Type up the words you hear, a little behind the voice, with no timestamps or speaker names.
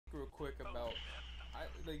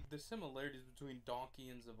like the similarities between Donkey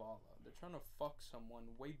and Zavala. They're trying to fuck someone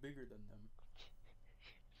way bigger than them.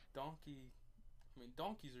 Donkey, I mean,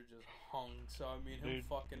 donkeys are just hung. So I mean, him Dude,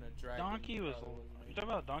 fucking a dragon. Donkey was. Wasn't You talking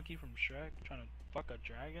about Donkey from Shrek trying to fuck a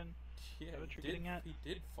dragon? Yeah, Is that what you're getting at? He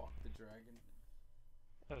did fuck the dragon.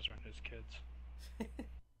 Those weren't his kids.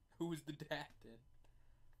 Who was the dad then?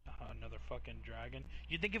 Another fucking dragon.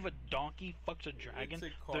 You think if a donkey fucks a dragon,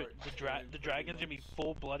 the dragon's gonna be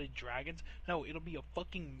full-blooded dragons? No, it'll be a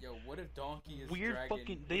fucking Yo, what if donkey is weird dragon?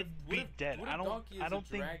 fucking. They'd be dead. What if donkey is I don't a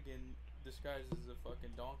think. Dragon disguised as a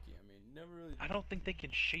fucking donkey. I mean, never really. I don't think they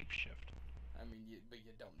can shapeshift. I mean, but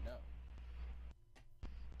you don't know.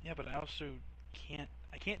 Yeah, but I also can't.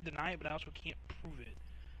 I can't deny it, but I also can't prove it.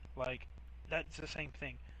 Like, that's the same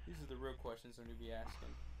thing. These are the real questions I'm gonna be asking.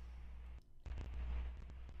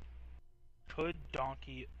 Could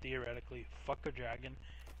Donkey theoretically fuck a dragon,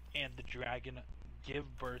 and the dragon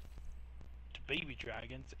give birth to baby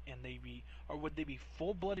dragons, and or would they be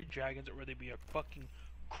full-blooded dragons, or would they be a fucking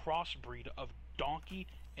crossbreed of donkey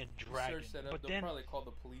and dragon? Search that up. But They'll then probably call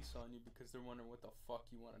the police on you because they're wondering what the fuck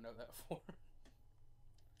you want to know that for.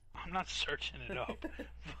 I'm not searching it up.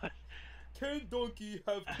 But can donkey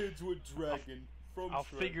have kids with dragon? I'll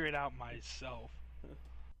figure it out myself.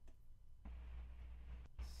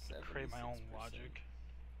 Create my own 76%. logic.